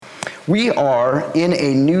We are in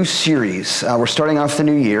a new series. We're starting off the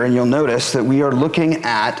new year, and you'll notice that we are looking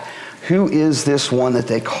at who is this one that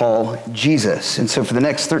they call Jesus. And so for the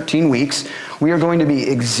next 13 weeks, we are going to be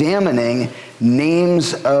examining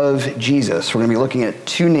names of Jesus. We're going to be looking at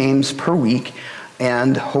 2 names per week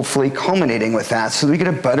and hopefully culminating with that so that we get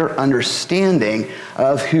a better understanding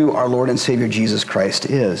of who our Lord and Savior Jesus Christ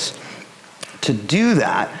is. To do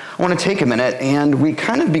that, I want to take a minute and we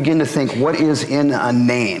kind of begin to think, what is in a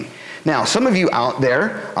name? Now, some of you out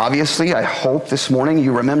there, obviously, I hope this morning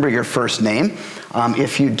you remember your first name.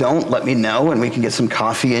 If you don't, let me know and we can get some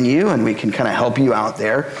coffee in you and we can kind of help you out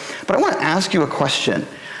there. But I want to ask you a question.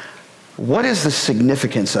 What is the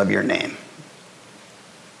significance of your name?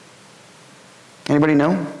 Anybody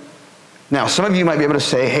know? Now, some of you might be able to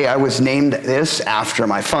say, hey, I was named this after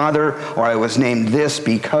my father, or I was named this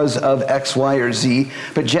because of X, Y, or Z.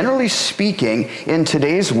 But generally speaking, in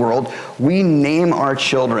today's world, we name our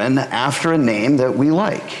children after a name that we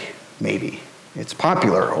like. Maybe it's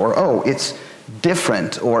popular, or oh, it's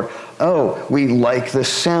different, or oh, we like the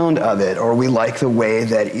sound of it, or we like the way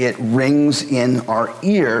that it rings in our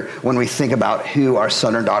ear when we think about who our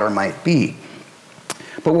son or daughter might be.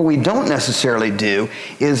 But what we don't necessarily do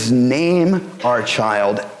is name our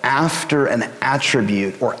child after an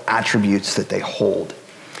attribute or attributes that they hold.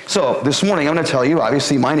 So this morning I'm going to tell you,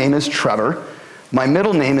 obviously my name is Trevor, my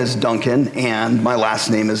middle name is Duncan, and my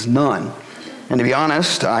last name is Nunn. And to be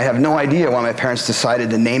honest, I have no idea why my parents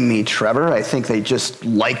decided to name me Trevor. I think they just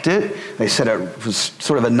liked it. They said it was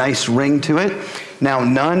sort of a nice ring to it. Now,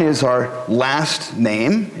 Nunn is our last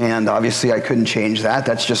name, and obviously I couldn't change that.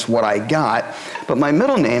 That's just what I got. But my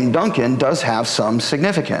middle name, Duncan, does have some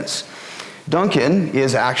significance. Duncan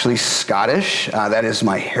is actually Scottish. That is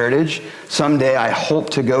my heritage. Someday I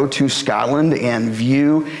hope to go to Scotland and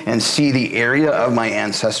view and see the area of my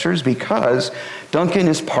ancestors because Duncan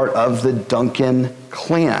is part of the Duncan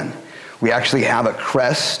clan. We actually have a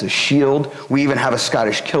crest, a shield. We even have a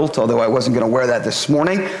Scottish kilt, although I wasn't going to wear that this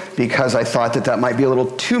morning because I thought that might be a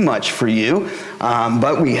little too much for you.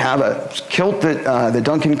 But we have a kilt that the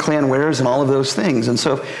Duncan clan wears and all of those things. And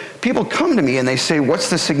so if people come to me and they say, what's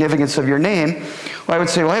the significance of your name? Well, I would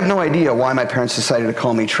say, well, I have no idea why my parents decided to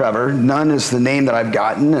call me Trevor. Nunn is the name that I've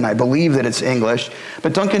gotten, and I believe that it's English.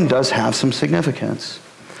 But Duncan does have some significance.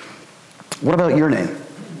 What about your name?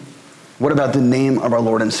 What about the name of our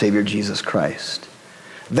Lord and Savior, Jesus Christ?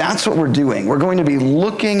 That's what we're doing. We're going to be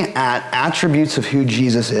looking at attributes of who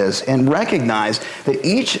Jesus is and recognize that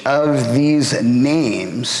each of these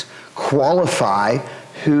names qualify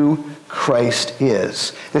who Christ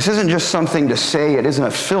is. This isn't just something to say, it isn't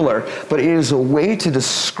a filler, but it is a way to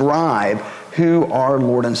describe who our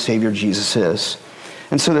Lord and Savior Jesus is.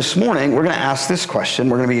 And so this morning, we're going to ask this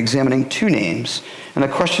question. We're going to be examining 2 names. And the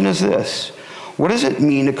question is this. What does it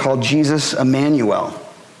mean to call Jesus Immanuel,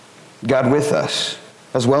 God with us,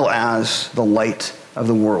 as well as the light of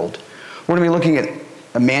the world? We're going to be looking at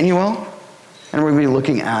Immanuel, and we're going to be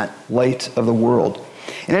looking at light of the world.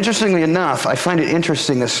 And interestingly enough, I find it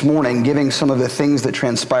interesting this morning, given some of the things that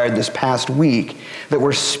transpired this past week, that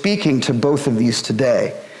we're speaking to both of these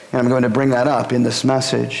today. And I'm going to bring that up in this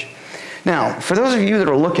message. Now, for those of you that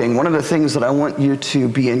are looking, one of the things that I want you to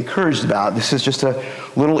be encouraged about, this is just a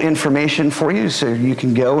little information for you so you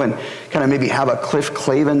can go and kind of maybe have a Cliff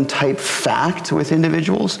Clavin type fact with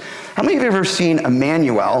individuals. How many of you have ever seen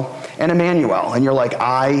Immanuel and Immanuel? And you're like,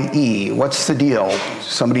 I-E, what's the deal?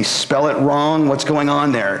 Somebody spell it wrong? What's going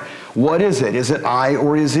on there? What is it? Is it I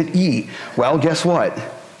or is it E? Well, guess what?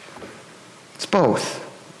 It's both.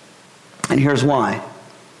 And here's why.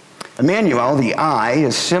 Immanuel, the I,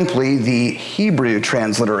 is simply the Hebrew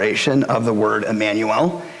transliteration of the word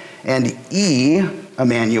Immanuel, and E,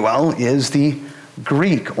 Immanuel, is the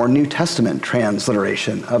Greek or New Testament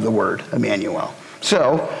transliteration of the word Immanuel.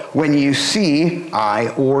 So when you see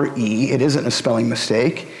I or E, it isn't a spelling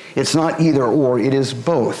mistake. It's not either or, it is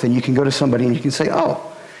both. And you can go to somebody and you can say,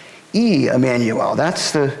 oh, E, Immanuel,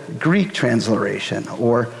 that's the Greek transliteration,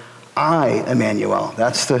 or I, Immanuel,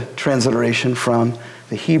 that's the transliteration from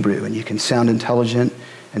the Hebrew, and you can sound intelligent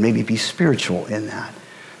and maybe be spiritual in that.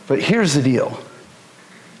 But here's the deal.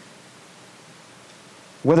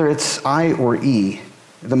 Whether it's I or E,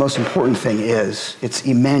 the most important thing is it's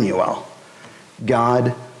Immanuel,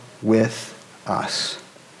 God with us.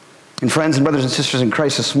 And friends and brothers and sisters in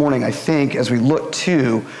Christ this morning, I think as we look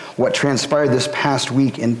to what transpired this past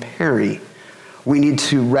week in Perry, we need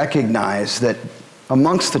to recognize that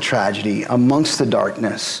amongst the tragedy, amongst the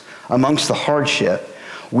darkness, amongst the hardship,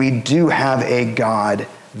 we do have a God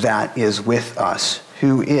that is with us,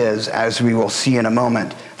 who is, as we will see in a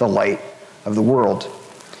moment, the light of the world.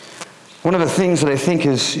 One of the things that I think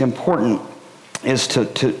is important is to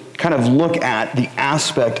kind of look at the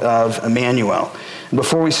aspect of Immanuel. And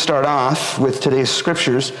before we start off with today's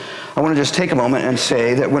scriptures, I want to just take a moment and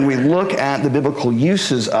say that when we look at the biblical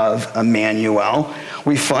uses of Immanuel,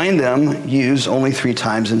 we find them used only 3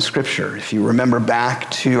 times in Scripture. If you remember back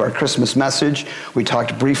to our Christmas message, we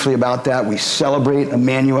talked briefly about that. We celebrate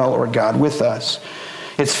Immanuel, or God with us.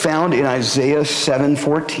 It's found in Isaiah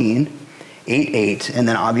 7:14, 8:8, and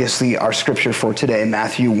then obviously our scripture for today,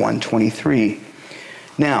 Matthew 1:23.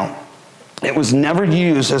 Now, it was never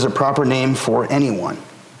used as a proper name for anyone.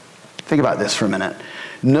 Think about this for a minute.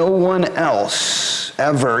 No one else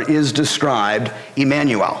ever is described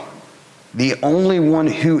Immanuel. The only one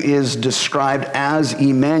who is described as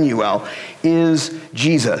Immanuel is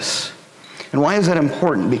Jesus. And why is that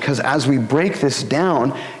important? Because as we break this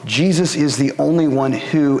down, Jesus is the only one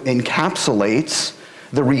who encapsulates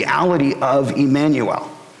the reality of Immanuel.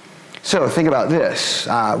 So think about this.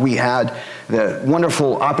 We had the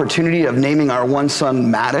wonderful opportunity of naming our one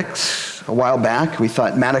son Maddox a while back. We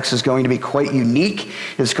thought Maddox is going to be quite unique.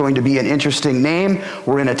 It's going to be an interesting name.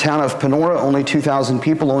 We're in a town of Panora, only 2,000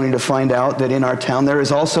 people, only to find out that in our town there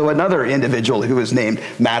is also another individual who is named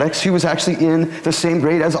Maddox, who was actually in the same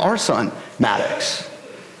grade as our son, Maddox.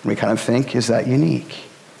 And we kind of think, is that unique?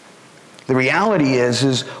 The reality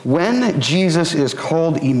is when Jesus is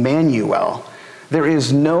called Immanuel, there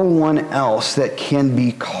is no one else that can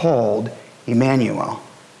be called Immanuel.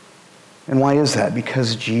 And why is that?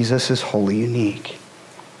 Because Jesus is wholly unique.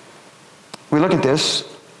 We look at this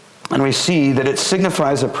and we see that it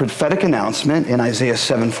signifies a prophetic announcement in Isaiah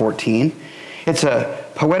 7:14. It's a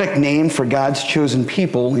poetic name for God's chosen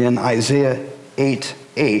people in Isaiah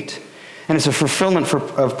 8:8. And it's a fulfillment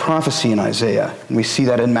of prophecy in Isaiah. And we see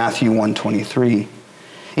that in Matthew 1:23.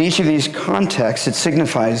 In each of these contexts, it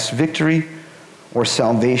signifies victory or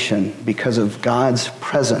salvation because of God's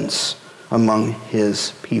presence among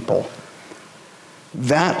his people.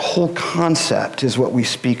 That whole concept is what we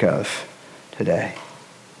speak of today.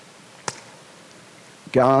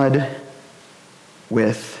 God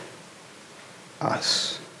with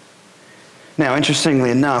us. Now,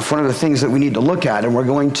 interestingly enough, one of the things that we need to look at, and we're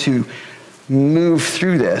going to move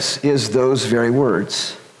through this, is those very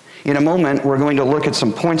words. In a moment, we're going to look at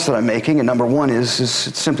some points that I'm making, and number one is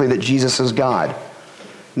simply that Jesus is God.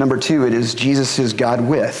 Number two, it is Jesus is God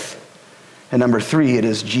with. And number three, it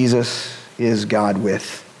is Jesus is God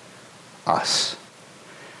with us.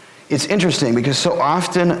 It's interesting because so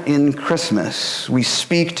often in Christmas, we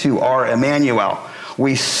speak to our Immanuel.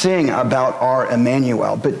 We sing about our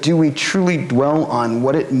Immanuel, but do we truly dwell on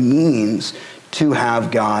what it means to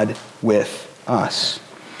have God with us?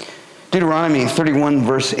 Deuteronomy 31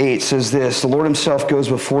 verse 8 says this, "The Lord himself goes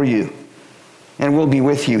before you and will be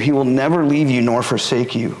with you. He will never leave you nor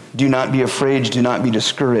forsake you. Do not be afraid, do not be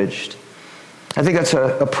discouraged." I think that's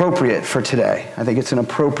appropriate for today. I think it's an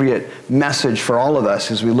appropriate message for all of us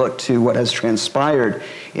as we look to what has transpired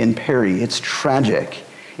in Perry. It's tragic.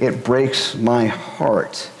 It breaks my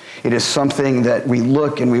heart. It is something that we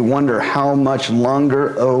look and we wonder, how much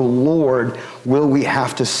longer, oh Lord, will we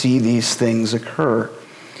have to see these things occur?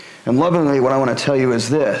 And lovingly, what I want to tell you is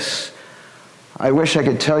this. I wish I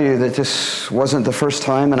could tell you that this wasn't the first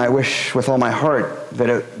time, and I wish with all my heart that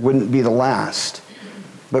it wouldn't be the last.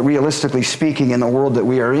 But realistically speaking, in the world that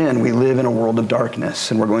we are in, we live in a world of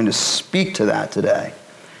darkness, and we're going to speak to that today.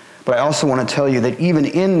 But I also want to tell you that even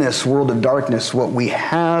in this world of darkness, what we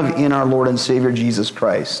have in our Lord and Savior Jesus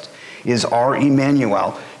Christ is our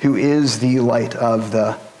Immanuel, who is the light of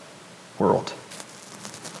the world.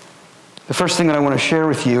 The first thing that I want to share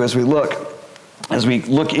with you as we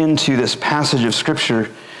look into this passage of Scripture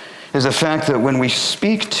is the fact that when we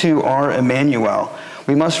speak to our Immanuel,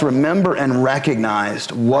 we must remember and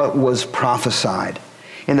recognize what was prophesied.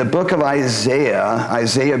 In the book of Isaiah,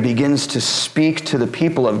 Isaiah begins to speak to the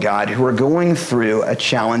people of God who are going through a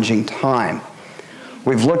challenging time.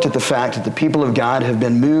 We've looked at the fact that the people of God have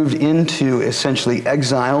been moved into essentially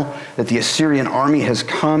exile, that the Assyrian army has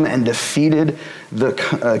come and defeated the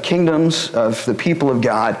kingdoms of the people of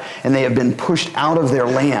God, and they have been pushed out of their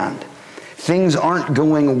land. Things aren't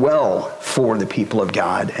going well for the people of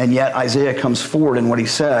God, and yet Isaiah comes forward in what he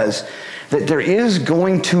says, that there is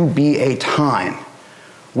going to be a time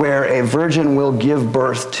where a virgin will give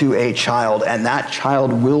birth to a child, and that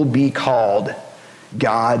child will be called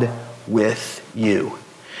God with you.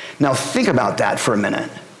 Now think about that for a minute.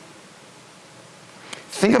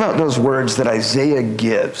 Think about those words that Isaiah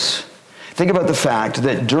gives. Think about the fact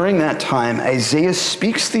that during that time, Isaiah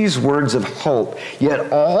speaks these words of hope,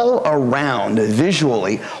 yet all around,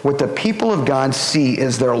 visually, what the people of God see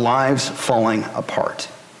is their lives falling apart.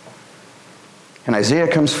 And Isaiah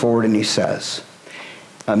comes forward and he says,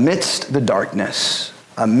 amidst the darkness,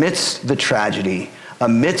 amidst the tragedy,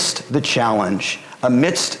 amidst the challenge,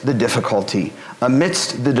 amidst the difficulty,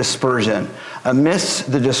 amidst the dispersion,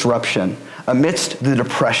 amidst the disruption, amidst the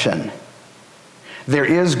depression, there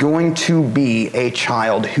is going to be a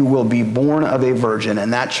child who will be born of a virgin,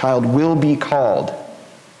 and that child will be called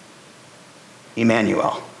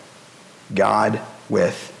Immanuel, God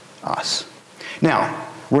with us. Now,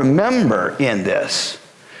 remember in this,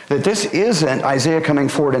 that this isn't Isaiah coming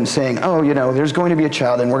forward and saying, oh, there's going to be a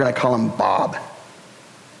child and we're going to call him Bob.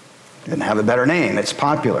 Didn't have a better name. It's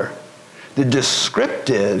popular. The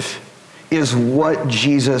descriptive is what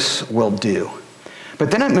Jesus will do. But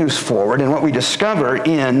then it moves forward, and what we discover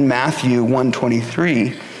in Matthew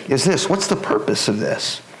 1:23 is this. What's the purpose of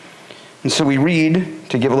this? And so we read,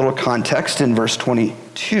 to give a little context, in verse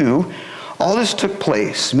 22, all this took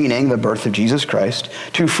place, meaning the birth of Jesus Christ,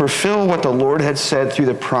 to fulfill what the Lord had said through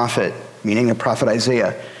the prophet, meaning the prophet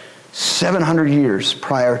Isaiah, 700 years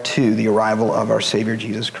prior to the arrival of our Savior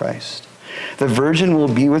Jesus Christ. The virgin will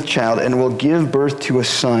be with child and will give birth to a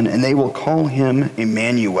son, and they will call him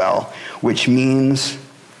Immanuel, which means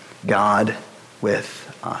God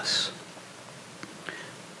with us.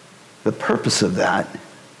 The purpose of that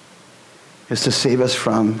is to save us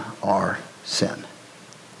from our sin.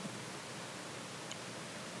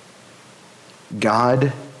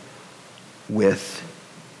 God with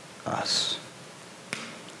us.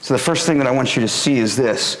 So the first thing that I want you to see is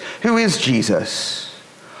this. Who is Jesus?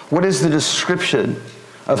 What is the description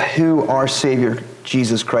of who our Savior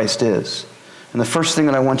Jesus Christ is? And the first thing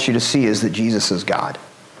that I want you to see is that Jesus is God.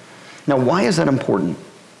 Now, why is that important?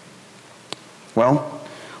 Well,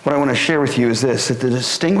 what I want to share with you is this, that the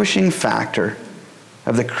distinguishing factor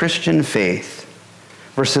of the Christian faith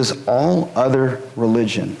versus all other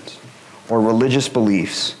religions or religious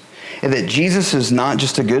beliefs is that Jesus is not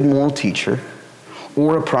just a good moral teacher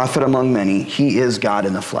or a prophet among many. He is God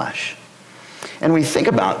in the flesh. And we think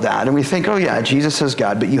about that and we think, oh yeah, Jesus is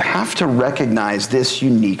God, but you have to recognize this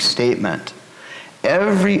unique statement.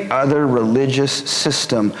 Every other religious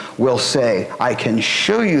system will say, I can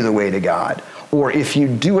show you the way to God, or if you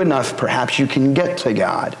do enough, perhaps you can get to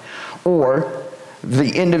God. Or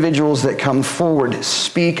the individuals that come forward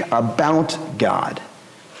speak about God.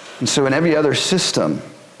 And so in every other system,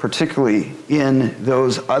 particularly in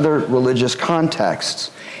those other religious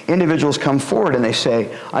contexts, individuals come forward and they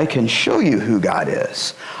say, I can show you who God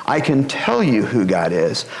is. I can tell you who God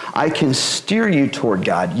is. I can steer you toward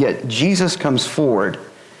God. Yet Jesus comes forward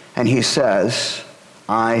and he says,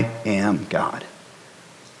 I am God.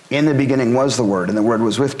 In the beginning was the Word, and the Word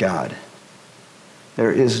was with God.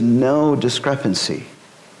 There is no discrepancy.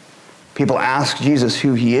 People ask Jesus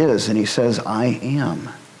who he is, and he says, I am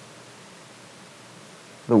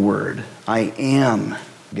the Word. I am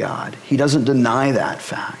God. He doesn't deny that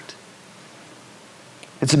fact.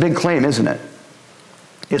 It's a big claim, isn't it?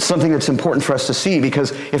 It's something that's important for us to see,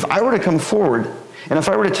 because if I were to come forward and if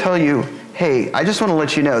I were to tell you, hey, I just want to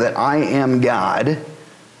let you know that I am God,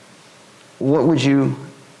 what would you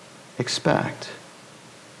expect?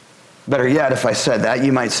 Better yet, if I said that,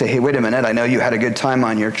 you might say, hey, wait a minute, I know you had a good time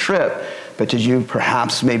on your trip, but did you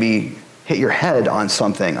perhaps maybe hit your head on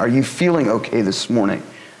something? Are you feeling okay this morning?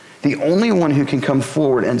 The only one who can come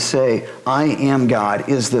forward and say, I am God,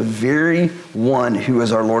 is the very one who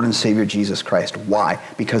is our Lord and Savior, Jesus Christ. Why?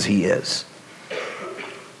 Because he is.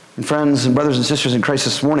 And friends and brothers and sisters in Christ,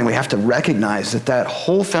 this morning, we have to recognize that that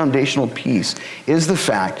whole foundational piece is the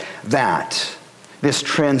fact that this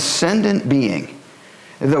transcendent being,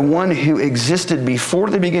 the one who existed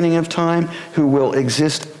before the beginning of time, who will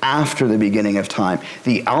exist after the beginning of time,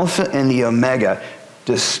 the Alpha and the Omega,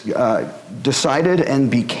 decided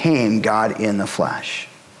and became God in the flesh.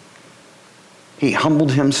 He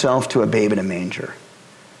humbled himself to a babe in a manger.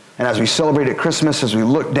 And as we celebrate at Christmas, as we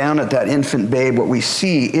look down at that infant babe, what we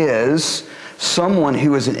see is someone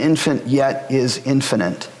who is an infant yet is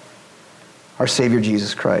infinite, our Savior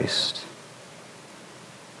Jesus Christ.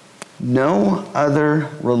 No other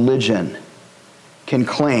religion can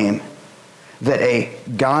claim that a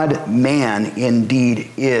God-man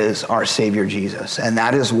indeed is our Savior Jesus. And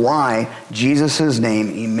that is why Jesus' name,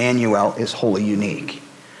 Immanuel, is wholly unique.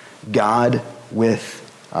 God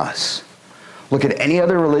with us. Look at any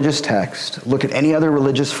other religious text. Look at any other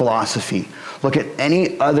religious philosophy. Look at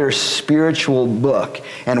any other spiritual book.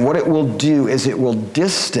 And what it will do is it will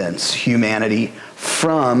distance humanity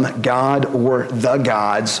from God or the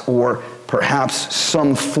gods, or perhaps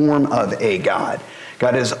some form of a God.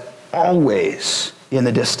 God is always in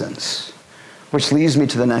the distance, which leads me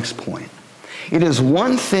to the next point. It is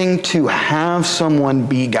one thing to have someone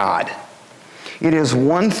be God. It is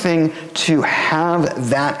one thing to have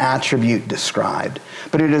that attribute described,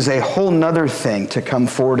 but it is a whole nother thing to come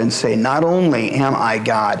forward and say, not only am I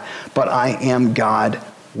God, but I am God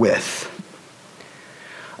with.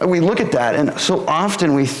 We look at that, and so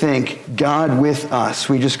often we think God with us.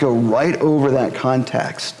 We just go right over that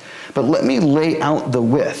context. But let me lay out the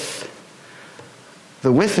with.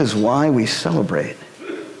 The with is why we celebrate.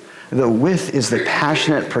 The with is the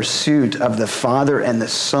passionate pursuit of the Father and the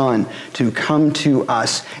Son to come to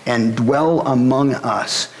us and dwell among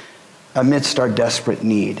us amidst our desperate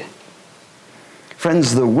need.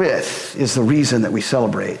 Friends, the with is the reason that we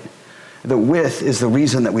celebrate. The with is the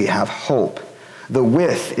reason that we have hope. The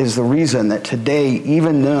with is the reason that today,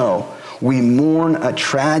 even though we mourn a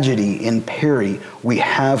tragedy in Perry, we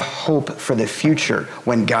have hope for the future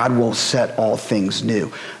when God will set all things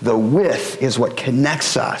new. The with is what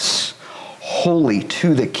connects us wholly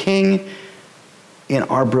to the King in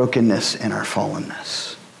our brokenness and our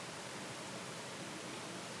fallenness.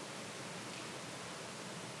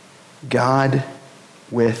 God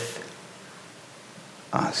with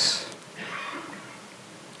us.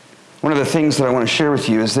 One of the things that I want to share with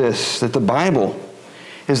you is this, that the Bible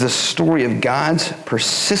is the story of God's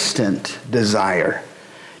persistent desire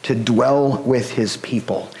to dwell with his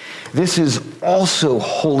people. This is also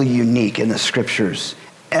wholly unique in the scriptures.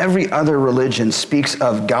 Every other religion speaks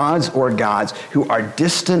of gods or gods who are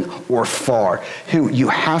distant or far, who you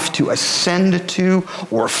have to ascend to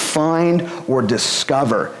or find or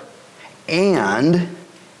discover. And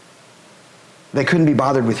they couldn't be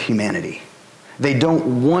bothered with humanity. They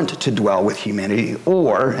don't want to dwell with humanity,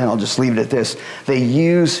 or, and I'll just leave it at this, they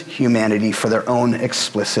use humanity for their own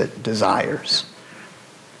explicit desires.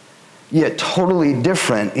 Yet totally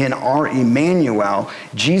different in our Immanuel,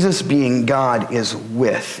 Jesus being God is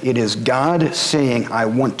with. It is God saying, I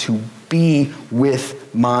want to be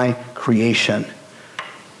with my creation.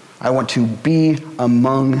 I want to be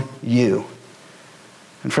among you.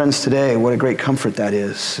 And friends, today, what a great comfort that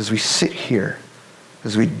is as we sit here,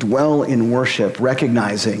 as we dwell in worship,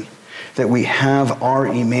 recognizing that we have our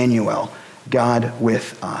Immanuel, God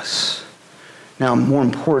with us. Now, more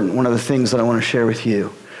important, one of the things that I want to share with you,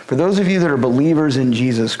 for those of you that are believers in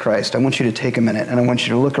Jesus Christ, I want you to take a minute and I want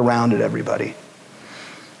you to look around at everybody.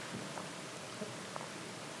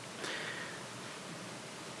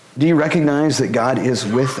 Do you recognize that God is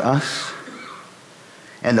with us?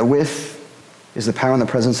 And the with is the power and the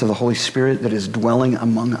presence of the Holy Spirit that is dwelling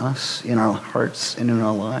among us in our hearts and in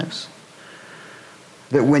our lives.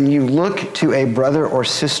 That when you look to a brother or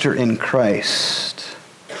sister in Christ,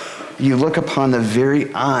 you look upon the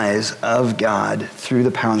very eyes of God through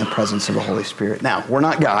the power and the presence of the Holy Spirit. Now, we're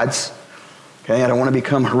not gods. Okay, I don't want to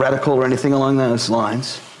become heretical or anything along those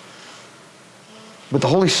lines. But the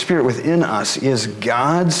Holy Spirit within us is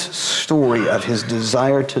God's story of his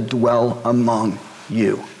desire to dwell among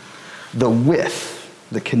you. The with,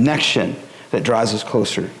 the connection that draws us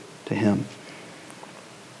closer to him.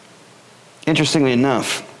 Interestingly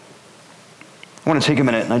enough, I want to take a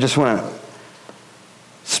minute and I just want to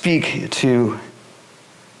speak to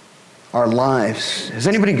our lives. Has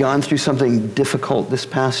anybody gone through something difficult this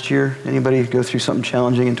past year? Anybody go through something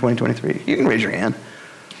challenging in 2023? You can raise your hand.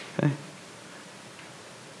 Okay.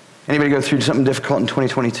 Anybody go through something difficult in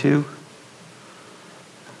 2022?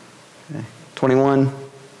 Okay. 21?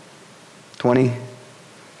 20?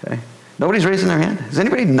 Okay. Nobody's raising their hand. Has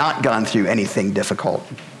anybody not gone through anything difficult?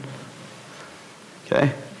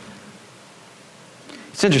 Okay.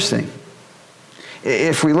 It's interesting.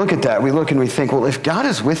 If we look at that, we look and we think, well, if God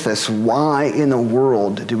is with us, why in the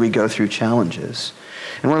world do we go through challenges?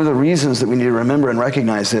 And one of the reasons that we need to remember and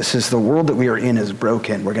recognize this is the world that we are in is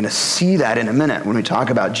broken. We're going to see that in a minute when we talk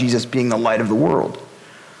about Jesus being the light of the world.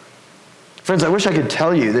 Friends, I wish I could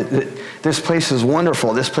tell you that this place is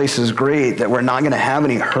wonderful, this place is great, that we're not going to have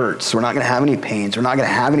any hurts, we're not going to have any pains, we're not going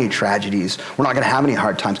to have any tragedies, we're not going to have any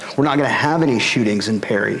hard times, we're not going to have any shootings in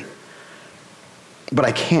Perry. But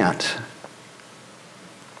I can't.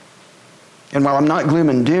 And while I'm not gloom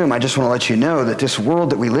and doom, I just want to let you know that this world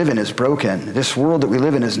that we live in is broken. This world that we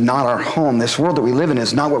live in is not our home. This world that we live in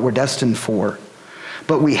is not what we're destined for.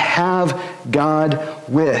 But we have God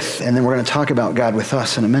with, and then we're going to talk about God with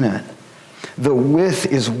us in a minute. The with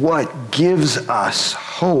is what gives us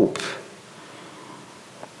hope.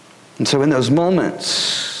 And so in those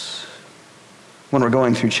moments when we're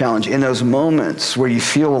going through challenge, in those moments where you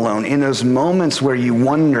feel alone, in those moments where you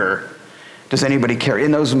wonder, does anybody care?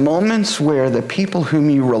 In those moments where the people whom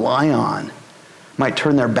you rely on might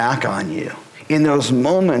turn their back on you, in those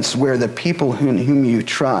moments where the people whom you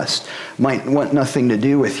trust might want nothing to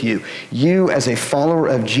do with you, you as a follower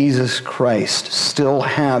of Jesus Christ still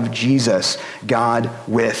have Jesus, God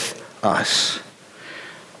with us.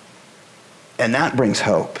 And that brings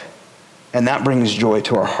hope. And that brings joy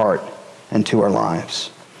to our heart and to our lives.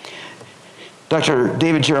 Dr.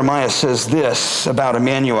 David Jeremiah says this about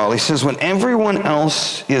Immanuel. He says, when everyone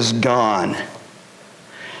else is gone,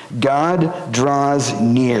 God draws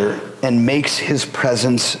near and makes his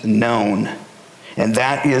presence known. And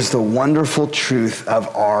that is the wonderful truth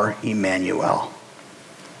of our Immanuel.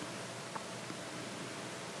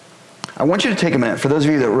 I want you to take a minute, for those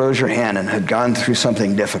of you that rose your hand and had gone through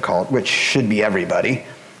something difficult, which should be everybody,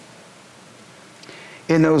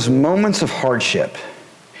 in those moments of hardship,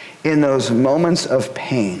 in those moments of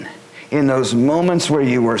pain, in those moments where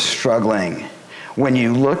you were struggling, when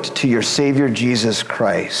you looked to your Savior Jesus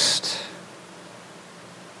Christ,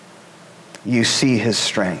 you see his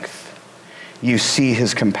strength, you see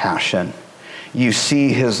his compassion, you see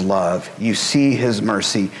his love, you see his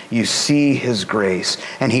mercy, you see his grace,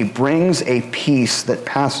 and he brings a peace that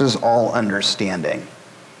passes all understanding.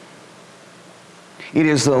 It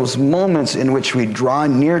is those moments in which we draw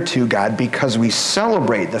near to God because we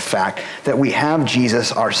celebrate the fact that we have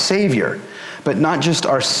Jesus, our Savior, but not just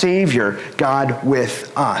our Savior, God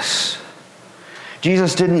with us.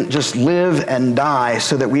 Jesus didn't just live and die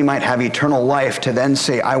so that we might have eternal life to then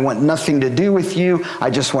say, I want nothing to do with you.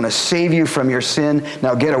 I just want to save you from your sin.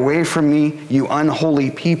 Now get away from me, you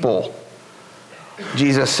unholy people.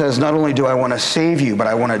 Jesus says, not only do I want to save you, but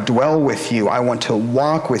I want to dwell with you. I want to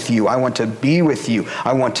walk with you. I want to be with you.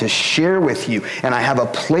 I want to share with you. And I have a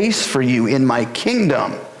place for you in my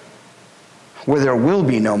kingdom where there will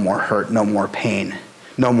be no more hurt, no more pain,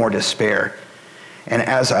 no more despair. And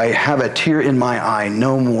as I have a tear in my eye,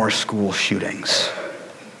 no more school shootings.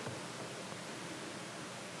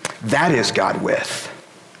 That is God with.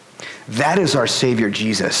 That is our Savior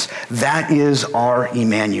Jesus. That is our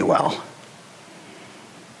Immanuel.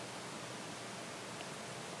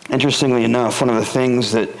 Interestingly enough, one of the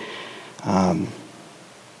things that I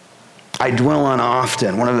dwell on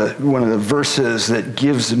often, one of the verses that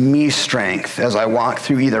gives me strength as I walk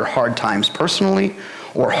through either hard times personally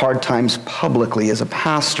or hard times publicly as a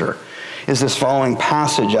pastor, is this following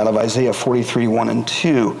passage out of Isaiah 43, 1 and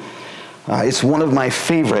 2. It's one of my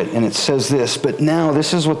favorite, and it says this, but now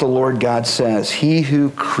this is what the Lord God says, he who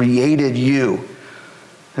created you.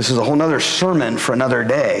 This is a whole other sermon for another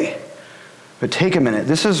day. But take a minute.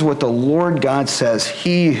 This is what the Lord God says,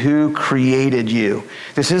 he who created you.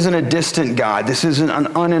 This isn't a distant God. This isn't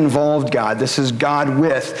an uninvolved God. This is God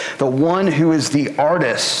with, the one who is the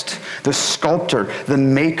artist, the sculptor, the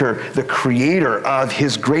maker, the creator of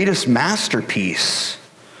his greatest masterpiece,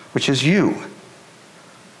 which is you.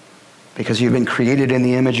 Because you've been created in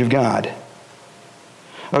the image of God.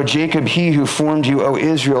 O Jacob, he who formed you, O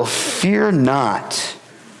Israel, fear not,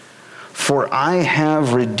 for I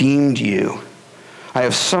have redeemed you. I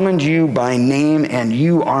have summoned you by name, and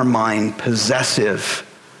you are mine, possessive.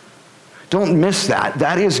 Don't miss that.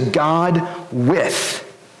 That is God with.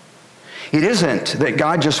 It isn't that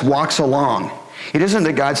God just walks along. It isn't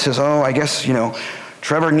that God says, oh, I guess,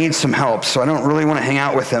 Trevor needs some help, so I don't really want to hang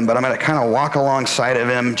out with him, but I'm going to kind of walk alongside of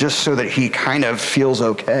him just so that he kind of feels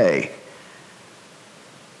okay.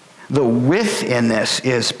 The with in this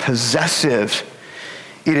is possessive.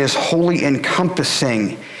 It is wholly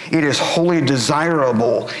encompassing. It is wholly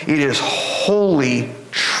desirable. It is wholly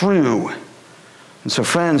true. And so,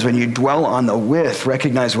 friends, when you dwell on the with,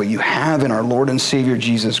 recognize what you have in our Lord and Savior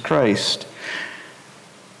Jesus Christ.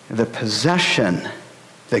 The possession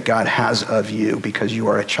that God has of you because you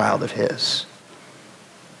are a child of his.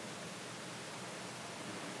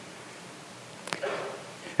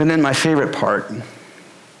 And then my favorite part.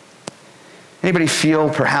 Anybody feel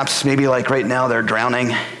perhaps maybe like right now they're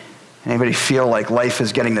drowning? Anybody feel like life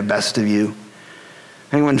is getting the best of you?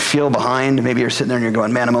 Anyone feel behind? Maybe you're sitting there and you're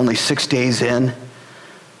going, man, I'm only 6 days in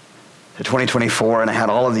to 2024 and I had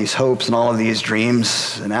all of these hopes and all of these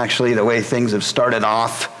dreams. And actually the way things have started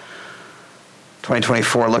off,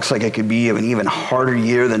 2024 looks like it could be an even harder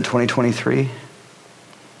year than 2023.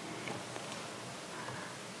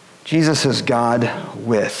 Jesus is God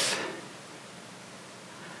with.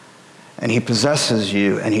 And he possesses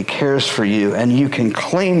you, and he cares for you, and you can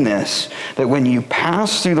claim this, that when you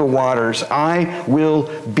pass through the waters, I will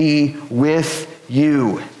be with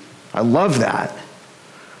you. I love that.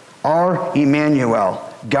 Our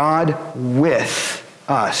Immanuel, God with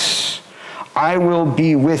us. I will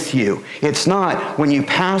be with you. It's not when you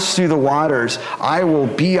pass through the waters, I will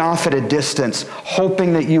be off at a distance,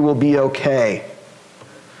 hoping that you will be okay.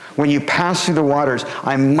 When you pass through the waters,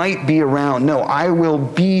 I might be around. No, I will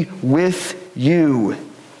be with you.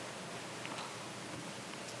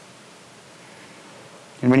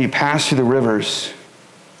 And when you pass through the rivers,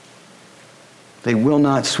 they will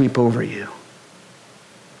not sweep over you.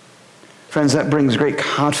 Friends, that brings great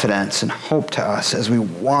confidence and hope to us as we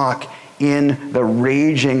walk in the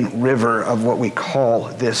raging river of what we call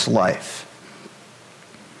this life.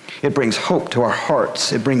 It brings hope to our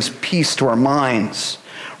hearts. It brings peace to our minds,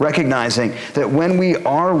 recognizing that when we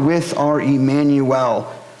are with our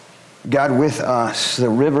Immanuel, God with us, the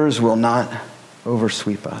rivers will not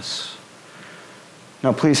oversweep us.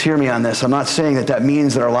 Now, please hear me on this. I'm not saying that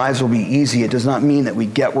means that our lives will be easy. It does not mean that we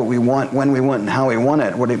get what we want, when we want, and how we want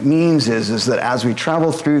it. What it means is that as we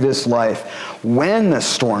travel through this life, when the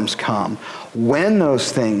storms come, when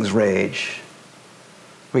those things rage,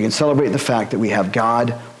 we can celebrate the fact that we have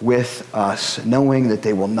God with us, knowing that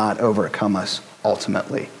they will not overcome us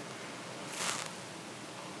ultimately.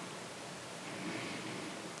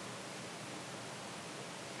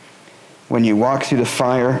 When you walk through the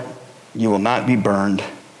fire, you will not be burned.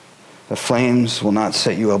 The flames will not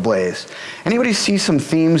set you ablaze. Anybody see some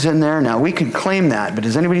themes in there? Now, we can claim that, but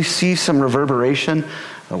does anybody see some reverberation?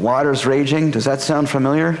 The water's raging. Does that sound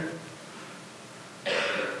familiar?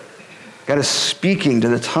 God is speaking to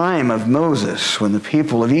the time of Moses when the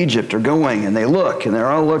people of Egypt are going and they look and they're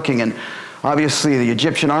all looking, and obviously the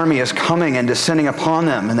Egyptian army is coming and descending upon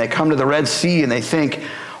them, and they come to the Red Sea and they think,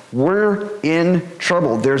 we're in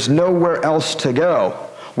trouble. There's nowhere else to go.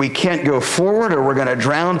 We can't go forward or we're going to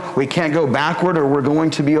drown. We can't go backward or we're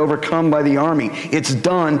going to be overcome by the army. It's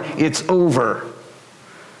done. It's over.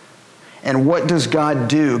 And what does God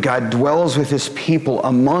do? God dwells with his people,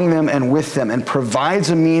 among them and with them, and provides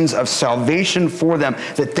a means of salvation for them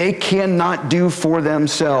that they cannot do for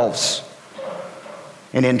themselves.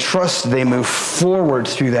 And in trust, they move forward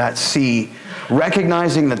through that sea,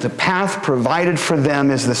 recognizing that the path provided for them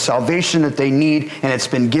is the salvation that they need, and it's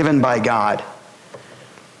been given by God.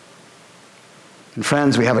 And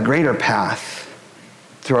friends, we have a greater path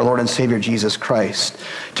through our Lord and Savior Jesus Christ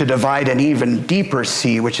to divide an even deeper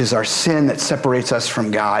sea, which is our sin that separates us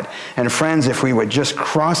from God. And friends, if we would just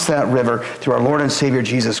cross that river through our Lord and Savior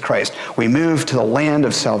Jesus Christ, we move to the land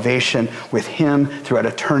of salvation with him throughout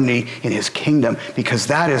eternity in his kingdom, because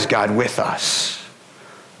that is God with us.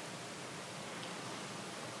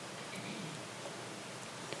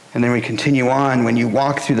 And then we continue on. When you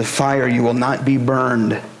walk through the fire, you will not be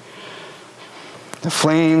burned. The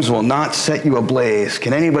flames will not set you ablaze.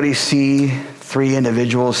 Can anybody see three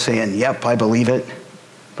individuals saying, yep, I believe it,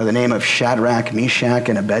 by the name of Shadrach, Meshach,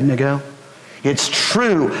 and Abednego? It's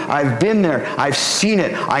true. I've been there. I've seen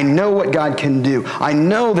it. I know what God can do. I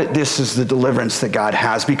know that this is the deliverance that God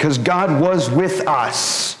has, because God was with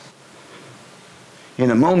us. In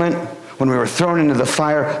the moment when we were thrown into the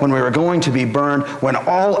fire, when we were going to be burned, when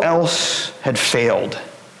all else had failed,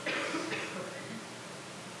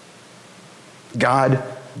 God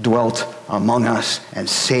dwelt among us and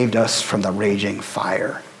saved us from the raging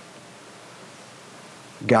fire.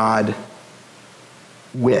 God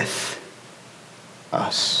with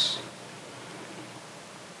us.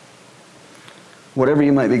 Whatever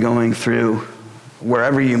you might be going through,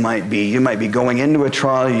 wherever you might be going into a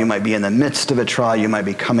trial, you might be in the midst of a trial, you might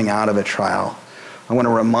be coming out of a trial. I want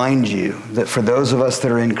to remind you that for those of us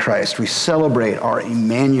that are in Christ, we celebrate our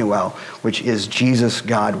Immanuel, which is Jesus,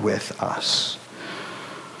 God with us.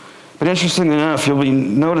 But interestingly enough, you'll be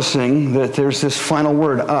noticing that there's this final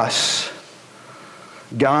word, us.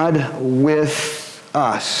 God with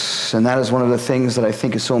us. And that is one of the things that I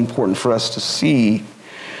think is so important for us to see.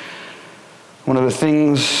 One of the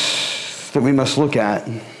things that we must look at.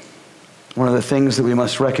 One of the things that we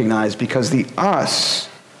must recognize, because the us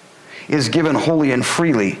is given wholly and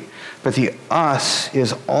freely, but the us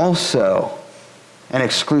is also an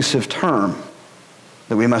exclusive term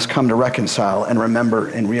that we must come to reconcile and remember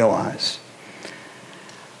and realize.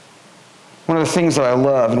 One of the things that I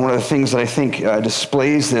love, and one of the things that I think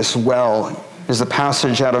displays this well, is the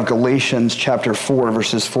passage out of Galatians chapter 4,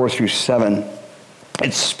 verses 4 through 7.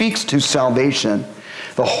 It speaks to salvation.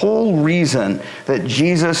 The whole reason that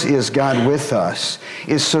Jesus is God with us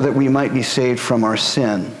is so that we might be saved from our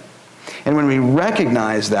sin. And when we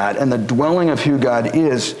recognize that and the dwelling of who God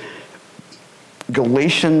is,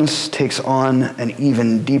 Galatians takes on an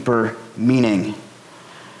even deeper meaning.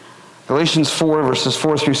 Galatians 4, verses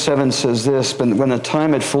 4 through 7 says this, "But when the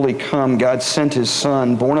time had fully come, God sent his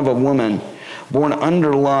Son, born of a woman, born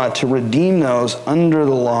under law, to redeem those under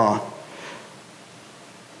the law,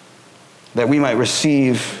 that we might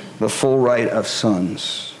receive the full right of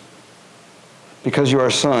sons." because you are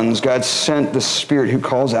sons, God sent the Spirit who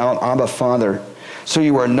calls out, Abba, Father. So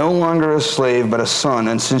you are no longer a slave, but a son.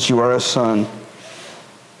 And since you are a son,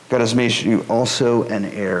 God has made you also an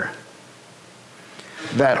heir.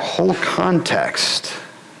 That whole context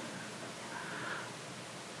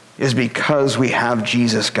is because we have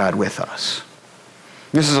Jesus, God, with us.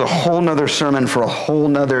 This is a whole nother sermon for a whole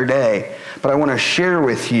nother day. But I want to share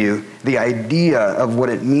with you the idea of what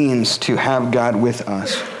it means to have God with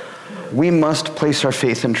us. We must place our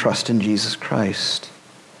faith and trust in Jesus Christ.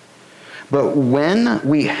 But when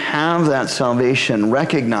we have that salvation,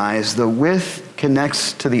 recognize the with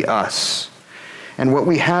connects to the us. And what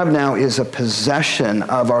we have now is a possession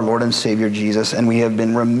of our Lord and Savior Jesus, and we have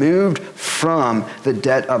been removed from the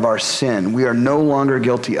debt of our sin. We are no longer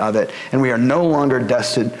guilty of it, and we are no longer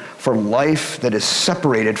destined for life that is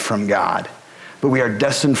separated from God, but we are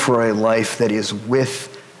destined for a life that is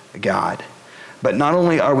with God. But not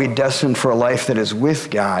only are we destined for a life that is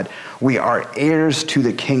with God, we are heirs to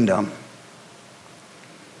the kingdom.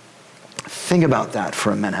 Think about that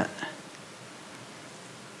for a minute.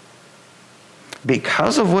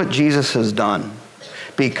 Because of what Jesus has done,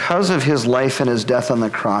 because of his life and his death on the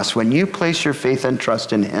cross, when you place your faith and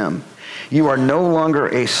trust in him, you are no longer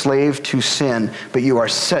a slave to sin, but you are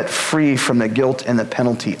set free from the guilt and the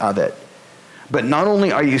penalty of it. But not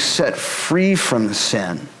only are you set free from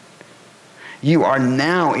sin, you are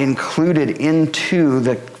now included into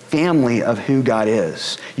the family of who God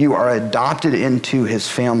is. You are adopted into his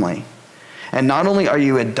family. And not only are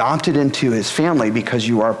you adopted into his family because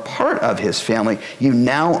you are part of his family, you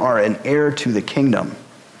now are an heir to the kingdom.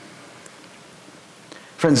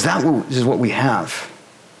 Friends, that is what we have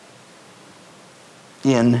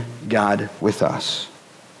in God with us.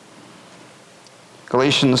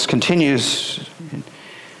 Galatians continues.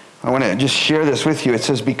 I want to just share this with you. It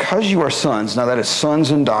says, because you are sons, now that is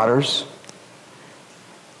sons and daughters,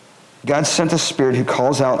 God sent the Spirit who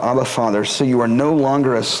calls out, Abba, Father, so you are no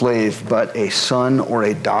longer a slave, but a son or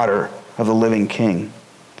a daughter of the living King.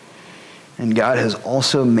 And God has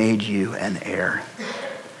also made you an heir.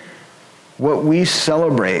 What we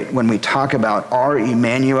celebrate when we talk about our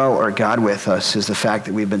Immanuel, or God with us, is the fact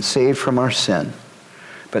that we've been saved from our sin.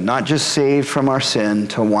 But not just saved from our sin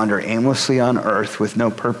to wander aimlessly on earth with no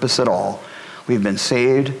purpose at all. We've been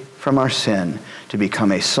saved from our sin to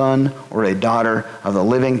become a son or a daughter of the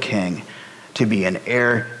living King, to be an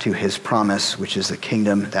heir to his promise, which is the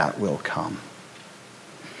kingdom that will come.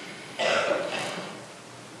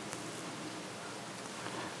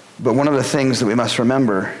 But one of the things that we must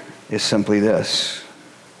remember is simply this.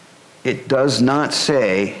 It does not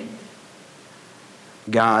say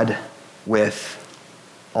God with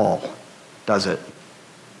all, does it?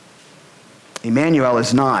 Immanuel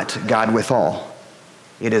is not God with all.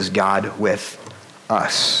 It is God with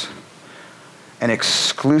us. An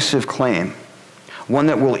exclusive claim. One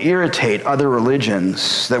that will irritate other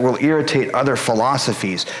religions, that will irritate other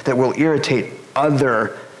philosophies, that will irritate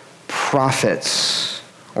other prophets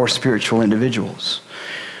or spiritual individuals.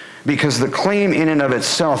 Because the claim in and of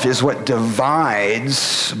itself is what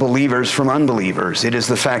divides believers from unbelievers. It is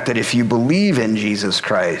the fact that if you believe in Jesus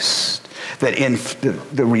Christ, that in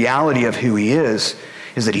the reality of who he is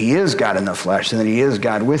that he is God in the flesh and that he is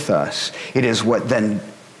God with us. It is what then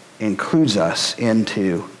includes us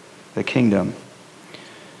into the kingdom.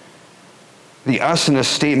 The us in this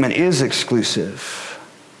statement is exclusive.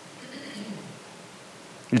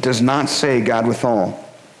 It does not say God with all.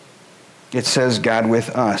 It says God with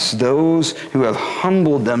us, those who have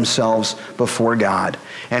humbled themselves before God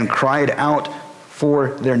and cried out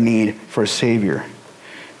for their need for a Savior.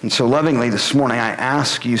 And so lovingly this morning, I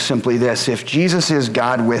ask you simply this: if Jesus is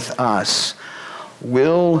God with us,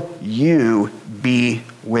 will you be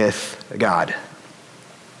with God?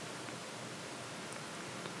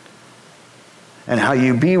 And how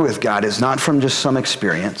you be with God is not from just some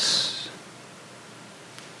experience.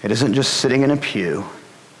 It isn't just sitting in a pew.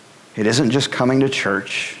 It isn't just coming to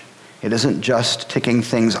church. It isn't just ticking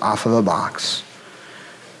things off of a box.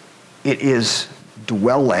 It is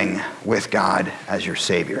dwelling with God as your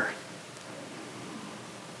Savior.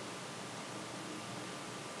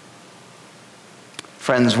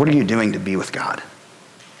 Friends, what are you doing to be with God?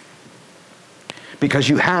 Because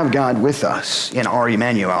you have God with us in our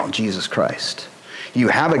Immanuel, Jesus Christ. You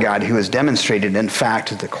have a God who has demonstrated, in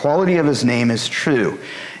fact, that the quality of his name is true.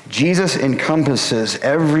 Jesus encompasses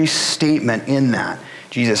every statement in that.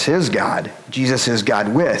 Jesus is God. Jesus is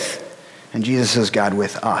God with, and Jesus is God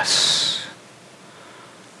with us.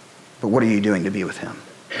 But what are you doing to be with him?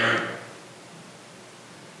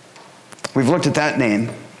 We've looked at that name.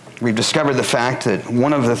 We've discovered the fact that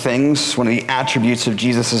one of the attributes of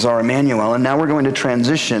Jesus as our Immanuel. And now we're going to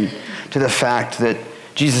transition to the fact that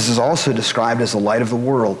Jesus is also described as the light of the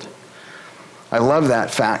world. I love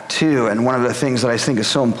that fact too, and one of the things that I think is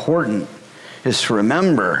so important is to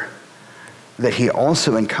remember that he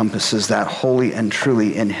also encompasses that wholly and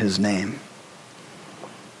truly in his name.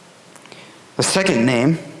 The second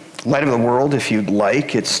name, light of the world, if you'd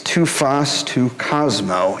like, it's Tufos to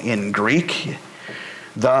Cosmo in Greek,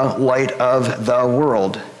 the light of the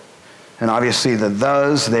world. And obviously the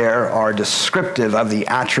thes there are descriptive of the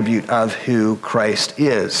attribute of who Christ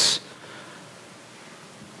is.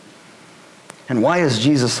 And why is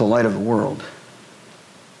Jesus the light of the world?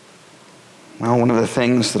 Well, one of the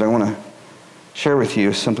things that I want to share with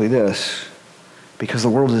you is simply this: because the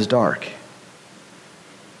world is dark.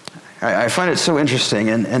 I find it so interesting,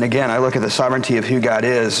 and again, I look at the sovereignty of who God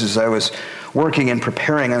is. As I was working and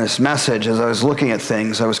preparing on this message, as I was looking at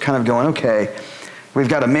things, I was kind of going, okay, we've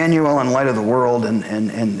got Immanuel and light of the world,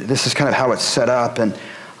 and this is kind of how it's set up, and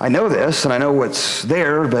I know this, and I know what's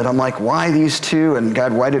there, but I'm like, why these two? And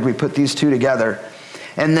God, why did we put these two together?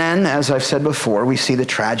 And then, as I've said before, we see the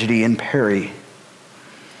tragedy in Perry.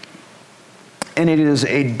 And it is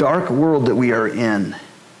a dark world that we are in.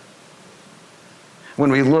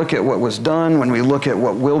 When we look at what was done, when we look at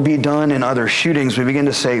what will be done in other shootings, we begin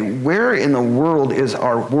to say, where in the world is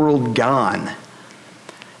our world gone?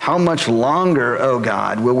 How much longer, oh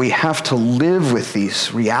God, will we have to live with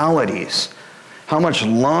these realities? How much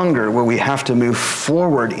longer will we have to move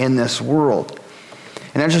forward in this world?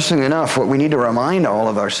 And interestingly enough, what we need to remind all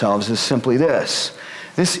of ourselves is simply this: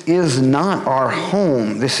 this is not our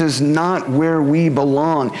home. This is not where we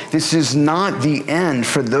belong. This is not the end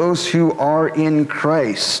for those who are in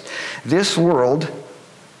Christ. This world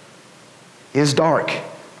is dark.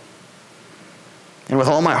 And with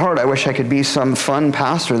all my heart, I wish I could be some fun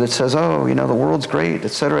pastor that says, oh, the world's great,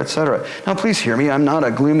 et cetera, et cetera. Now, please hear me. I'm not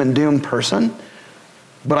a gloom and doom person,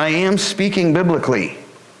 but I am speaking biblically.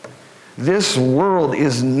 This world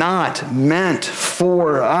is not meant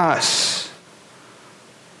for us.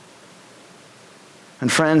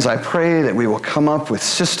 And friends, I pray that we will come up with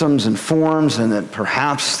systems and forms and that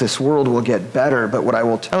perhaps this world will get better. But what I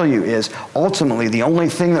will tell you is, ultimately, the only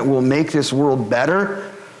thing that will make this world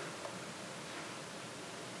better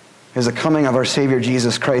is the coming of our Savior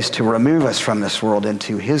Jesus Christ to remove us from this world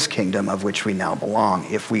into his kingdom, of which we now belong,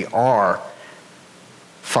 if we are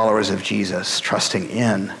followers of Jesus, trusting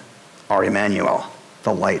in our Immanuel,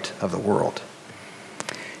 the light of the world.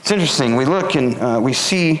 It's interesting. We look and we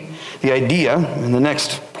see the idea, and the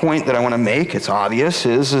next point that I want to make, it's obvious,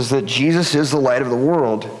 is that Jesus is the light of the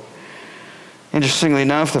world. Interestingly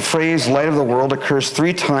enough, the phrase light of the world occurs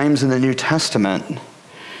 3 times in the New Testament.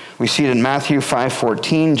 We see it in Matthew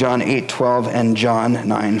 5:14, John 8:12, and John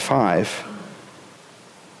 9:5.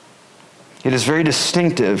 It is very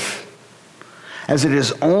distinctive, as it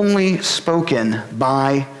is only spoken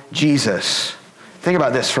by Jesus. Think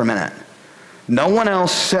about this for a minute. No one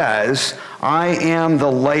else says, I am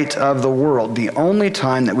the light of the world. The only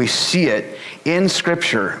time that we see it in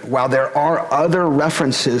Scripture, while there are other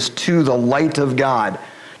references to the light of God,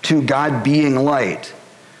 to God being light,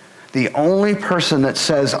 the only person that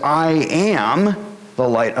says, I am the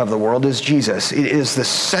light of the world is Jesus. It is the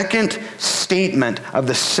second statement of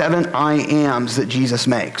the 7 I ams that Jesus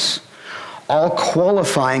makes, all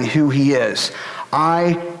qualifying who he is.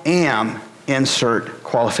 I am, insert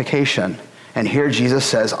qualification. And here Jesus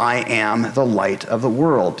says, I am the light of the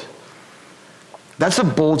world. That's a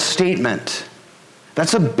bold statement.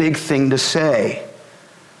 That's a big thing to say.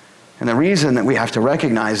 And the reason that we have to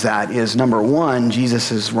recognize that is, number one,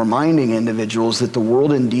 Jesus is reminding individuals that the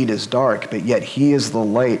world indeed is dark, but yet he is the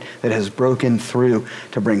light that has broken through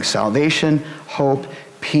to bring salvation, hope,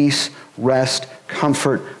 peace, rest,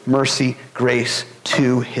 comfort, mercy, grace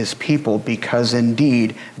to his people, because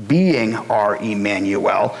indeed, being our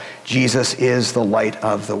Immanuel, Jesus is the light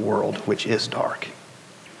of the world, which is dark.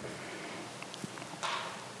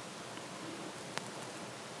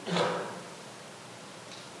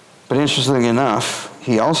 But interestingly enough,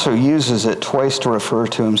 he also uses it twice to refer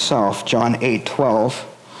to himself. John 8:12,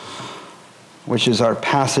 which is our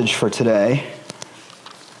passage for today.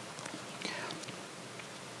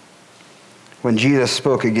 When Jesus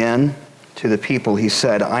spoke again to the people, he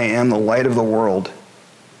said, I am the light of the world.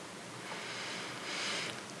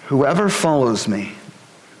 Whoever follows me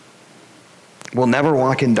will never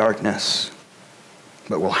walk in darkness,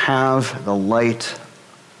 but will have the light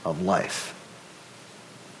of life.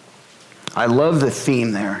 I love the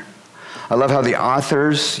theme there. I love how the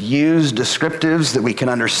authors use descriptives that we can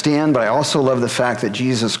understand, but I also love the fact that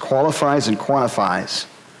Jesus qualifies and quantifies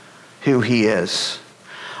who he is.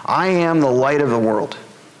 I am the light of the world.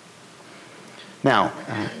 Now,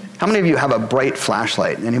 how many of you have a bright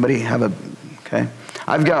flashlight? Anybody have okay?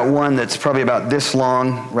 I've got one that's probably about this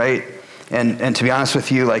long, right? And to be honest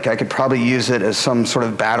with you, like I could probably use it as some sort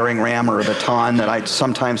of battering ram or a baton that I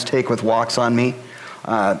sometimes take with walks on me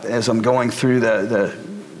as I'm going through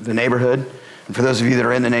the neighborhood. And for those of you that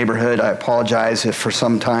are in the neighborhood, I apologize if for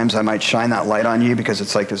sometimes I might shine that light on you because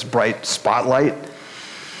it's like this bright spotlight.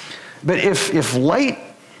 But if light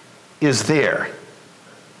is there,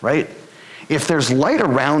 right? If there's light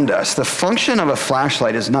around us, the function of a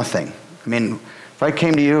flashlight is nothing. I mean, if I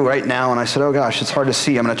came to you right now and I said, oh gosh, it's hard to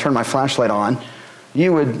see, I'm going to turn my flashlight on,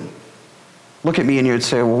 you would look at me and you would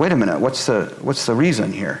say, well, wait a minute, what's the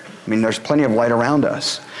reason here? I mean, there's plenty of light around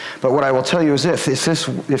us. But what I will tell you is if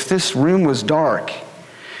this room was dark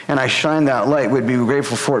and I shine that light, we'd be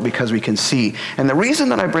grateful for it because we can see. And the reason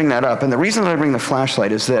that I bring that up and the reason that I bring the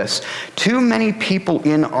flashlight is this. Too many people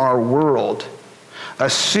in our world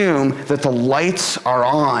assume that the lights are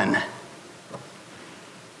on.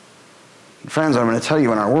 Friends, I'm going to tell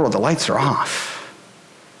you, in our world, the lights are off.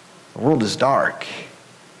 The world is dark.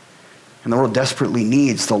 And the world desperately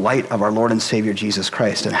needs the light of our Lord and Savior Jesus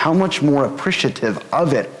Christ. And how much more appreciative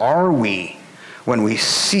of it are we when we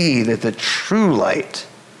see that the true light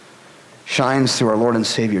shines through our Lord and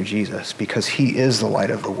Savior Jesus, because he is the light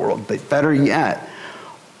of the world. But better yet,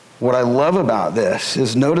 what I love about this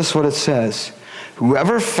is notice what it says.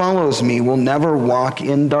 Whoever follows me will never walk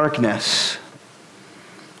in darkness.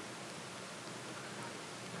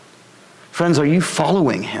 Friends, are you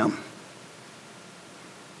following him?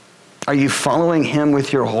 Are you following him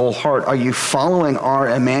with your whole heart? Are you following our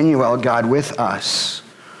Immanuel, God with us,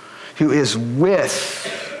 who is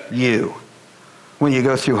with you when you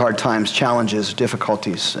go through hard times, challenges,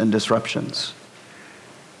 difficulties, and disruptions?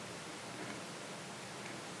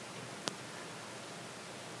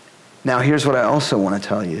 Now, here's what I also want to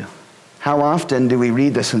tell you. How often do we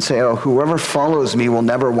read this and say, oh, whoever follows me will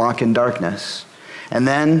never walk in darkness? And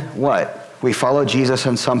then what? We follow Jesus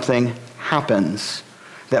and something happens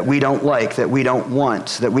that we don't like, that we don't want,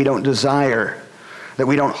 that we don't desire, that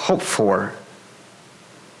we don't hope for.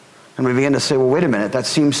 And we begin to say, well, wait a minute, that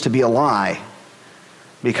seems to be a lie,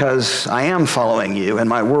 because I am following you and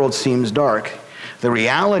my world seems dark. The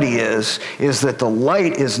reality is that the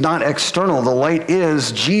light is not external. The light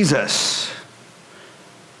is Jesus.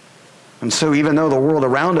 And so even though the world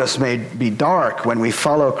around us may be dark, when we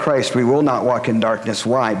follow Christ, we will not walk in darkness.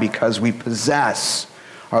 Why? Because we possess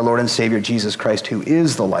our Lord and Savior Jesus Christ, who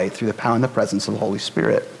is the light, through the power and the presence of the Holy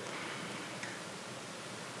Spirit.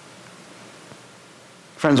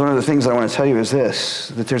 Friends, one of the things I want to tell you is this,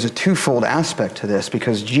 that there's a twofold aspect to this,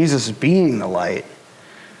 because Jesus being the light,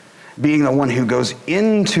 being the one who goes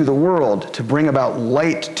into the world to bring about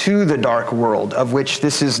light to the dark world, of which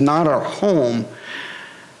this is not our home,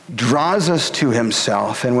 draws us to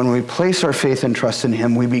himself. And when we place our faith and trust in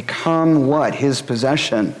him, we become what? His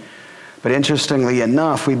possession. But interestingly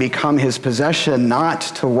enough, we become his possession not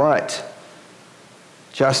to what?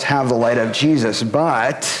 Just have the light of Jesus,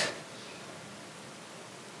 but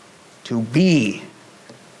to be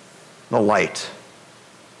the light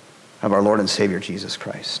of our Lord and Savior Jesus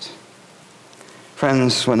Christ.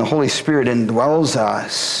 Friends, when the Holy Spirit indwells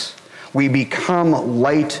us, we become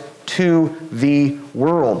light to the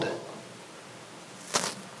world.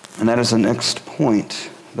 And that is the next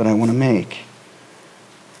point that I want to make.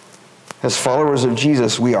 As followers of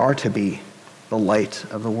Jesus, we are to be the light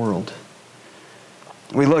of the world.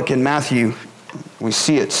 We look in Matthew, we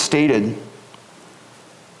see it stated,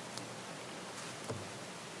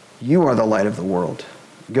 you are the light of the world.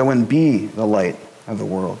 Go and be the light of the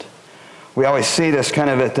world. We always say this kind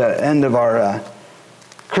of at the end of our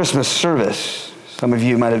Christmas service. Some of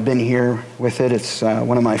you might have been here with it. It's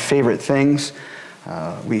one of my favorite things.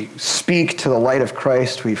 We speak to the light of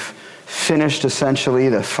Christ. We've finished essentially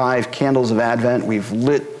the 5 candles of Advent. We've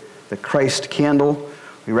lit the Christ candle.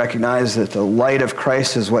 We recognize that the light of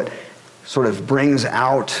Christ is what sort of brings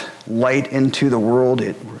out light into the world.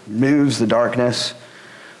 It removes the darkness.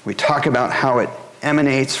 We talk about how it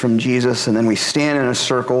emanates from Jesus, and then we stand in a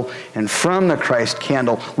circle, and from the Christ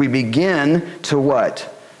candle, we begin to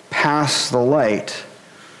what? Pass the light.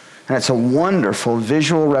 And it's a wonderful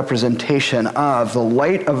visual representation of the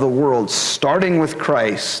light of the world, starting with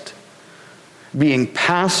Christ, being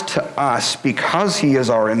passed to us because he is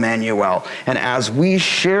our Immanuel. And as we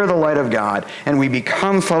share the light of God and we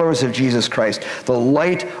become followers of Jesus Christ, the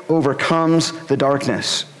light overcomes the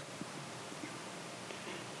darkness.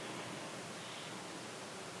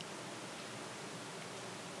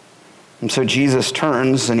 And so Jesus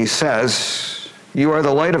turns and he says, you are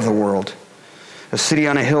the light of the world. A city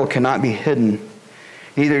on a hill cannot be hidden.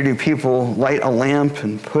 Neither do people light a lamp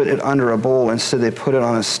and put it under a bowl. Instead, they put it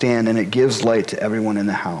on a stand, and it gives light to everyone in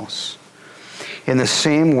the house. In the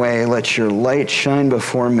same way, let your light shine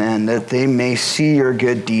before men, that they may see your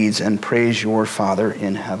good deeds and praise your Father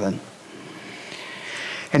in heaven.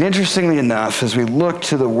 And interestingly enough, as we look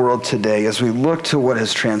to the world today, as we look to what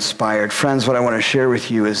has transpired, friends, what I want to share with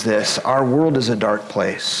you is this. Our world is a dark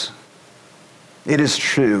place. It is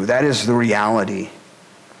true. That is the reality.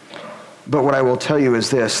 But what I will tell you is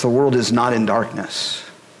this. The world is not in darkness.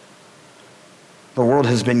 The world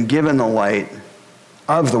has been given the light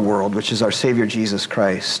of the world, which is our Savior Jesus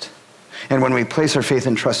Christ. And when we place our faith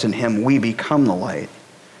and trust in him, we become the light.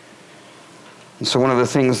 And so one of the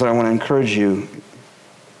things that I want to encourage you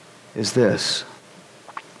is this.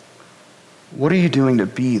 What are you doing to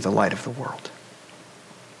be the light of the world?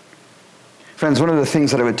 Friends, one of the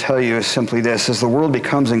things that I would tell you is simply this. As the world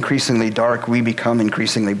becomes increasingly dark, we become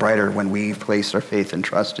increasingly brighter when we place our faith and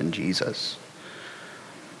trust in Jesus.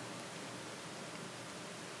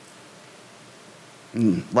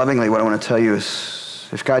 Lovingly, what I want to tell you is,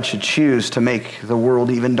 if God should choose to make the world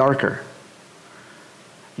even darker,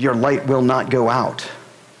 your light will not go out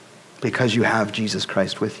because you have Jesus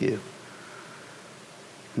Christ with you.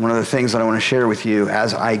 One of the things that I want to share with you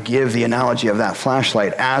as I give the analogy of that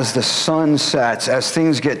flashlight, as the sun sets, as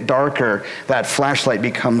things get darker, that flashlight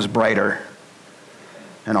becomes brighter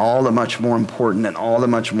and all the much more important and all the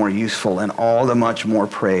much more useful and all the much more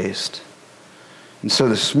praised. And so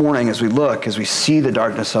this morning, as we see the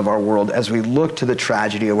darkness of our world, as we look to the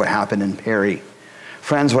tragedy of what happened in Perry,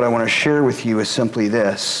 friends, what I want to share with you is simply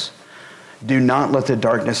this. Do not let the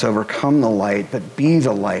darkness overcome the light, but be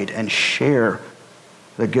the light and share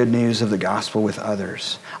the good news of the gospel with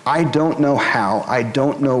others. I don't know how, I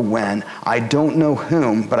don't know when, I don't know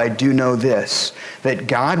whom, but I do know this, that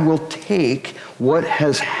God will take what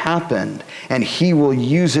has happened and he will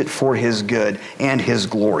use it for his good and his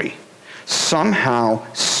glory. Somehow,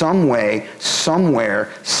 some way,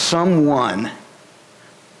 somewhere, someone,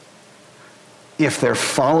 if they're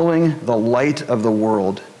following the light of the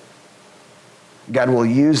world, God will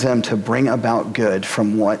use them to bring about good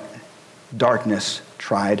from what darkness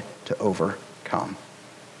tried to overcome.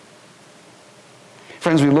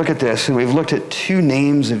 Friends, we look at this, and we've looked at two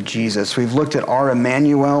names of Jesus. We've looked at our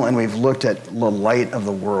Immanuel, and we've looked at the light of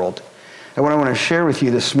the world. And what I want to share with you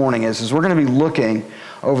this morning is we're going to be looking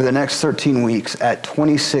over the next 13 weeks at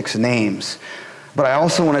 26 names. But I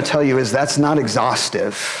also want to tell you is that's not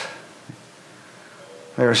exhaustive.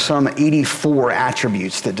 There are some 84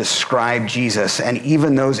 attributes that describe Jesus, and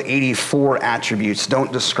even those 84 attributes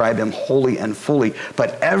don't describe him wholly and fully,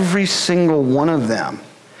 but every single one of them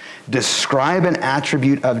describe an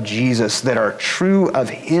attribute of Jesus that are true of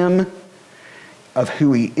him, of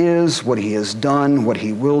who he is, what he has done, what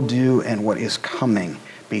he will do, and what is coming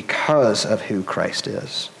because of who Christ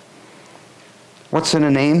is. What's in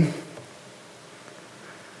a name?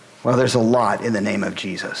 Well, there's a lot in the name of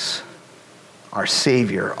Jesus. Our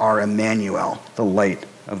Savior, our Immanuel, the light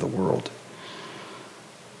of the world.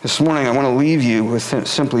 This morning, I want to leave you with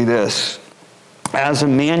simply this. As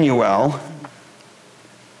Immanuel,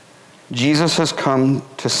 Jesus has come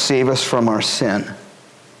to save us from our sin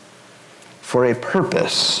for a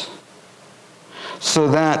purpose, so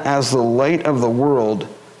that as the light of the world,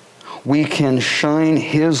 we can shine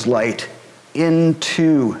his light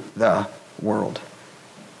into the world.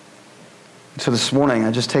 So this morning,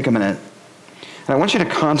 I just take a minute, and I want you to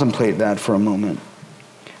contemplate that for a moment.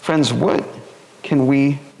 Friends, what can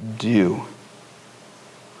we do?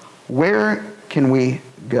 Where can we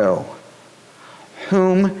go?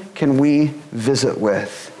 Whom can we visit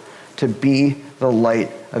with to be the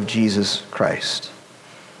light of Jesus Christ?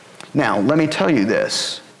 Now, let me tell you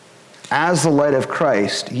this. As the light of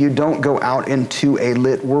Christ, you don't go out into a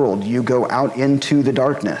lit world. You go out into the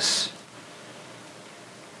darkness.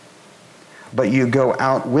 But you go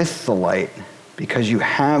out with the light because you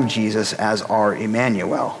have Jesus as our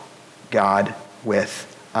Immanuel, God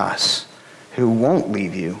with us, who won't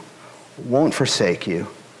leave you, won't forsake you,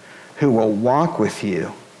 who will walk with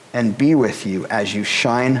you and be with you as you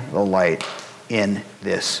shine the light in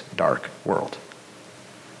this dark world.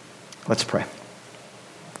 Let's pray.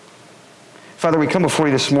 Father, we come before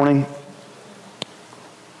you this morning.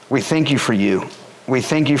 We thank you for you. We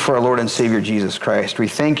thank you for our Lord and Savior Jesus Christ. We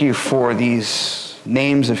thank you for these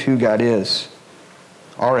names of who God is.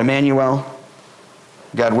 Our Immanuel,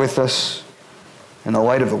 God with us, and the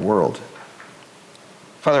light of the world.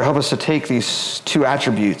 Father, help us to take these two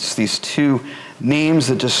attributes, these two names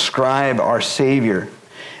that describe our Savior,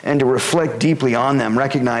 and to reflect deeply on them,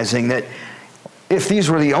 recognizing that If these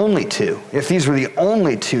were the only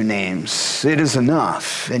two names, it is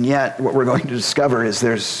enough. And yet, what we're going to discover is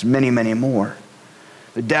there's many, many more.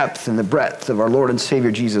 The depth and the breadth of our Lord and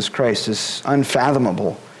Savior Jesus Christ is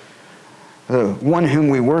unfathomable. The one whom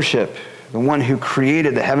we worship, the one who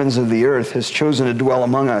created the heavens and the earth, has chosen to dwell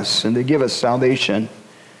among us and to give us salvation.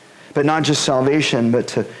 But not just salvation, but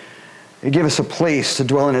to give us a place to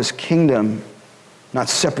dwell in his kingdom, not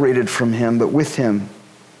separated from him, but with him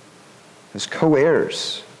as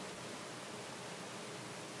co-heirs.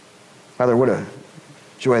 Father, what a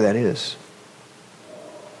joy that is.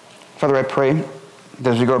 Father, I pray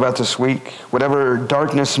that as we go about this week, whatever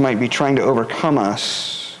darkness might be trying to overcome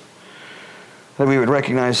us, that we would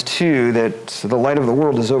recognize too that the light of the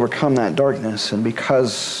world has overcome that darkness, and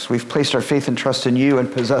because we've placed our faith and trust in you and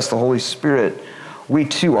possess the Holy Spirit, we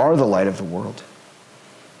too are the light of the world.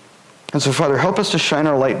 And so, Father, help us to shine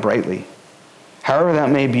our light brightly, however that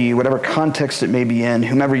may be, whatever context it may be in,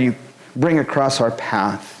 whomever you bring across our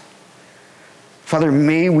path. Father,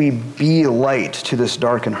 may we be light to this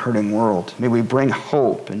dark and hurting world. May we bring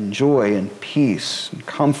hope and joy and peace and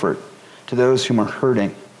comfort to those whom are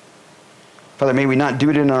hurting. Father, may we not do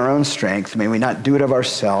it in our own strength. May we not do it of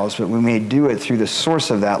ourselves, but we may do it through the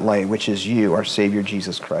source of that light, which is you, our Savior,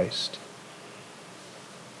 Jesus Christ.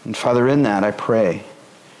 And Father, in that I pray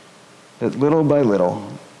that little by little,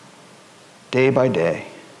 day by day,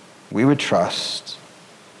 we would trust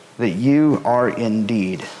that you are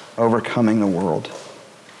indeed overcoming the world,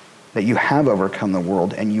 that you have overcome the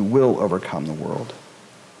world and you will overcome the world.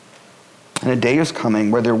 And a day is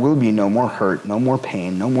coming where there will be no more hurt, no more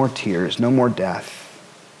pain, no more tears, no more death.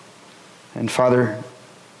 And Father,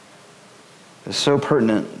 it's so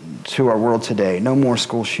pertinent to our world today, no more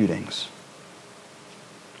school shootings.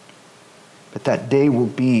 But that day will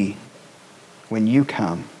be when you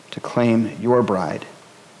come to claim your bride,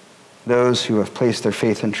 those who have placed their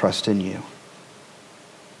faith and trust in you.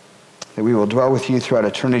 That we will dwell with you throughout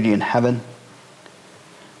eternity in heaven,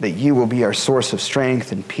 that you will be our source of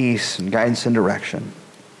strength and peace and guidance and direction.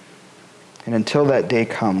 And until that day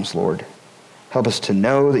comes, Lord, help us to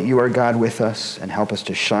know that you are God with us, and help us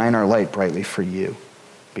to shine our light brightly for you,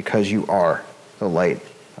 because you are the light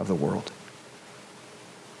of the world.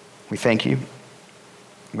 We thank you.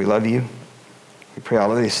 We love you. We pray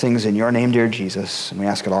all of these things in your name, dear Jesus, and we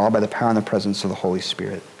ask it all by the power and the presence of the Holy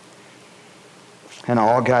Spirit. And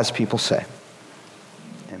all God's people say,